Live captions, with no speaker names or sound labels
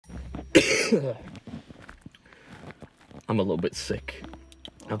I'm a little bit sick.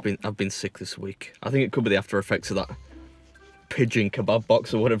 I've been sick this week. I think it could be the after effects of that pigeon kebab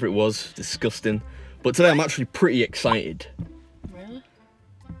box or whatever it was. Disgusting. But today I'm actually pretty excited. Really?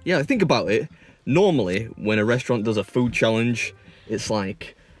 Yeah, think about it. Normally, when a restaurant does a food challenge, it's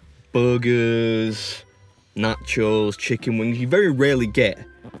like burgers, nachos, chicken wings. You very rarely get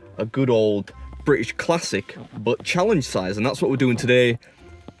a good old British classic, but challenge size, and that's what we're doing today.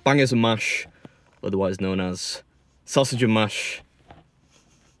 Bangers and mash, otherwise known as sausage and mash.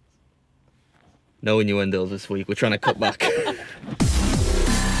 No innuendos this week, we're trying to cut back.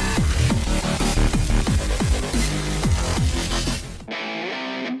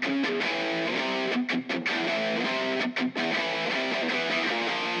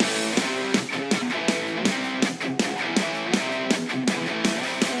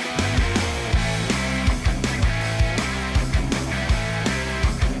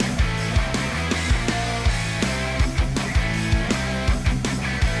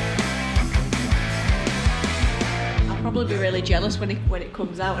 Probably be really jealous when it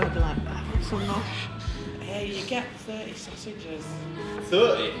comes out, and I'll be like, I want some nosh. Hey, you get 30 sausages.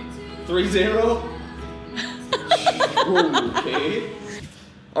 30? 3-0? Okay.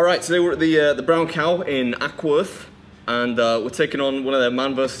 Alright, today we're at the Brown Cow in Ackworth, and we're taking on one of their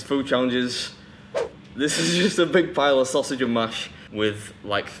man versus food challenges. This is just a big pile of sausage and mash with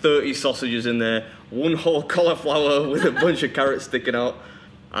like 30 sausages in there, one whole cauliflower with a bunch of carrots sticking out.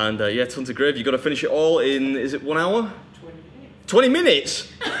 And yeah, tons of gravy. You got to finish it all in, is it 1 hour? 20 minutes. 20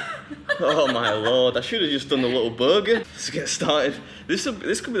 minutes? Oh my lord, I should have just done the little burger. Let's get started. This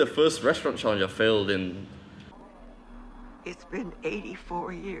could be the first restaurant challenge I failed in. It's been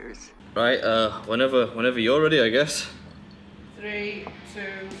 84 years. Right, whenever you're ready, I guess. 3, 2,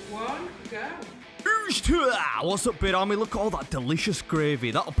 1, go. What's up, Beard Army? Look at all that delicious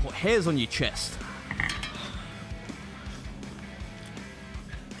gravy. That'll put hairs on your chest.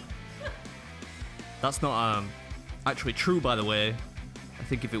 That's not actually true, by the way. I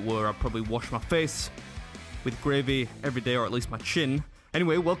think if it were, I'd probably wash my face with gravy every day, or at least my chin.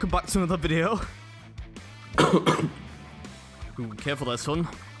 Anyway, welcome back to another video. Ooh, careful there, son.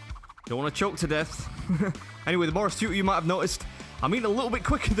 Don't want to choke to death. Anyway, the more astute you might have noticed, I'm eating a little bit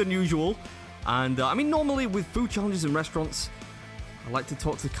quicker than usual. And, I mean, normally with food challenges in restaurants, I like to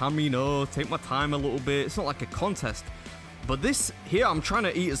talk to the camera, you know, take my time a little bit. It's not like a contest. But this here, I'm trying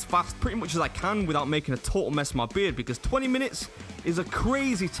to eat as fast pretty much as I can without making a total mess of my beard, because 20 minutes is a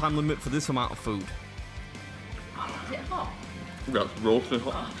crazy time limit for this amount of food. Is it hot? That's roasting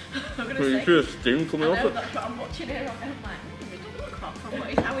hot. Oh, I'm gonna You say. see the steam coming off it? That's what I'm watching here. I'm like, it doesn't look hot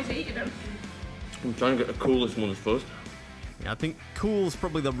from how he's eating them. I'm trying to get the coolest ones first. Yeah, I think cool's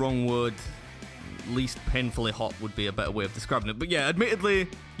probably the wrong word. Least painfully hot would be a better way of describing it. But yeah, admittedly,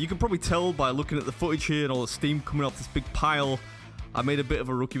 you can probably tell by looking at the footage here and all the steam coming off this big pile, I made a bit of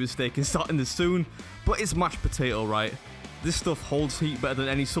a rookie mistake in starting this soon. But it's mashed potato, right? This stuff holds heat better than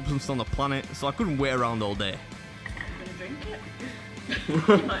any substance on the planet, so I couldn't wait around all day. I'm gonna drink it.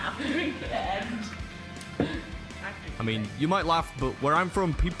 You might have to drink it at the end. I mean, you might laugh, but where I'm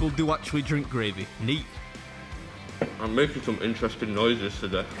from, people do actually drink gravy. Neat. I'm making some interesting noises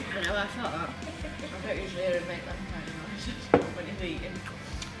today. I know, I thought that. I don't usually hear him make that kind of noise when he's eating.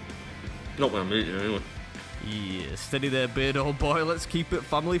 Not when I'm eating, anyway. Yeah, steady there, Beard, old boy. Let's keep it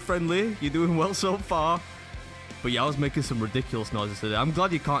family friendly. You're doing well so far. But yeah, I was making some ridiculous noises today. I'm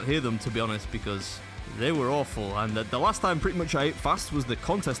glad you can't hear them, to be honest, because they were awful. And the last time pretty much I ate fast was the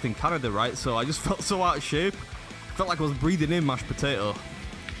contest in Canada, right? So I just felt so out of shape. Felt like I was breathing in mashed potato.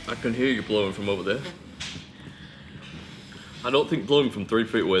 I can hear you blowing from over there. I don't think blowing from 3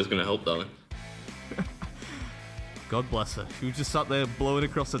 feet away is going to help, darling. God bless her. She was just sat there blowing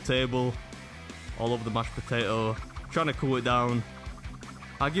across the table, all over the mashed potato, trying to cool it down.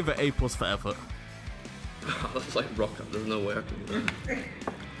 I give it A+ for effort. That's like rocket. There's no way I can do that.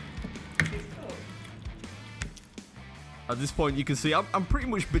 At this point, you can see I'm pretty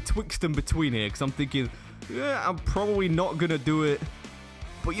much betwixt and between here, because I'm thinking, yeah, I'm probably not going to do it.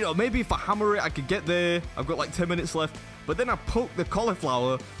 But, you know, maybe if I hammer it, I could get there. I've got like 10 minutes left. But then I poke the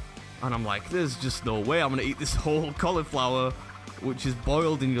cauliflower, and I'm like, there's just no way I'm going to eat this whole cauliflower, which is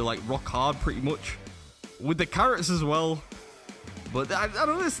boiled and you're like rock hard pretty much. With the carrots as well. But I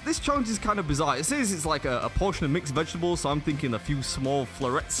don't know, this challenge is kind of bizarre. It says it's like a portion of mixed vegetables, so I'm thinking a few small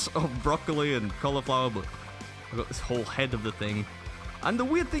florets of broccoli and cauliflower, but I've got this whole head of the thing. And the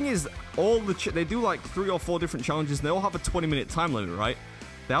weird thing is, they do like 3 or 4 different challenges, and they all have a 20-minute time limit, right?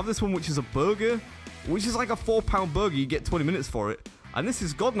 They have this one which is a burger, which is like a 4-pound burger, you get 20 minutes for it. And this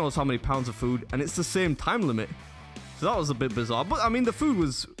is God knows how many pounds of food, and it's the same time limit. So that was a bit bizarre. But I mean, the food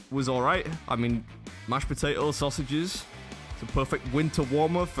was was all right. I mean, mashed potatoes, sausages. It's a perfect winter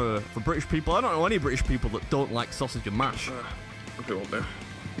warmer for British people. I don't know any British people that don't like sausage and mash. Okay, what there?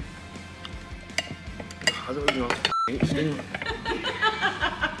 I don't even know how to eat steam.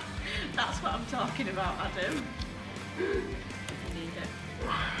 That's what I'm talking about, Adam. You need it.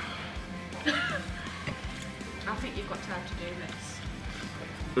 I think you've got time to do this.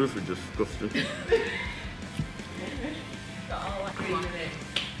 This is disgusting. Got all that cream in it.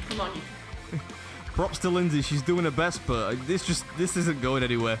 Come on, you. Props to Lindsay, she's doing her best, but this isn't going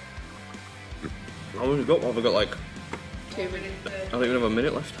anywhere. How long have we got? Have I got like 2 minutes. I don't even have a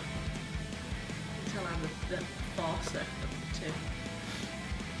minute left. Until I'm the forcer of the two.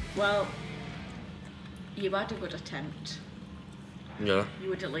 Well, you had a good attempt. Yeah. You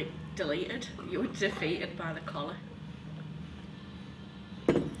were deleted. You were defeated by the collar.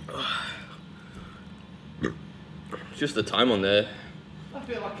 Just the time on there. I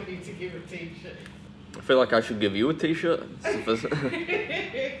feel like I need to give a t-shirt. I feel like I should give you a t-shirt.